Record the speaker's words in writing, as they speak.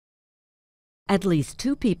At least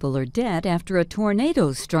 2 people are dead after a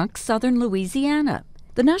tornado struck southern Louisiana.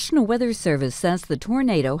 The National Weather Service says the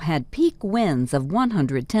tornado had peak winds of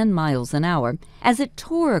 110 miles an hour as it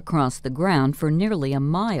tore across the ground for nearly a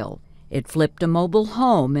mile. It flipped a mobile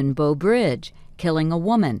home in Bow Bridge, killing a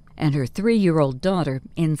woman and her 3-year-old daughter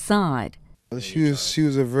inside. She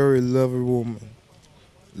was a very loving woman,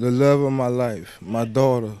 the love of my life, my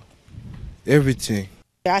daughter, everything.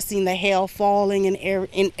 I seen the hail falling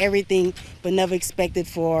and everything, but never expected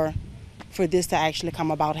for this to actually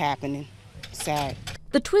come about happening. Sad.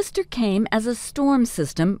 The twister came as a storm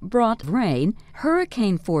system brought rain,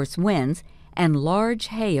 hurricane-force winds, and large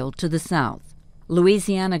hail to the south.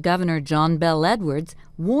 Louisiana Governor John Bel Edwards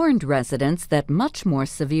warned residents that much more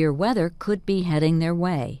severe weather could be heading their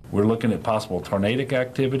way. We're looking at possible tornadic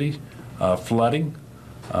activity, flooding.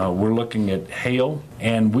 We're looking at hail,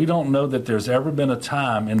 and we don't know that there's ever been a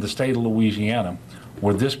time in the state of Louisiana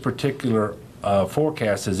where this particular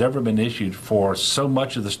forecast has ever been issued for so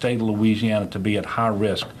much of the state of Louisiana to be at high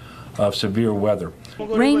risk of severe weather.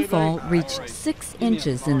 Rainfall reached 6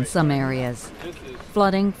 inches in some areas.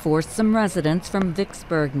 Flooding forced some residents from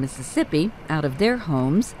Vicksburg, Mississippi, out of their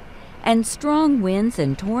homes, and strong winds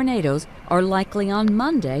and tornadoes are likely on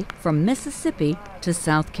Monday from Mississippi to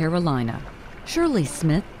South Carolina. Shirley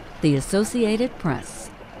Smith, The Associated Press.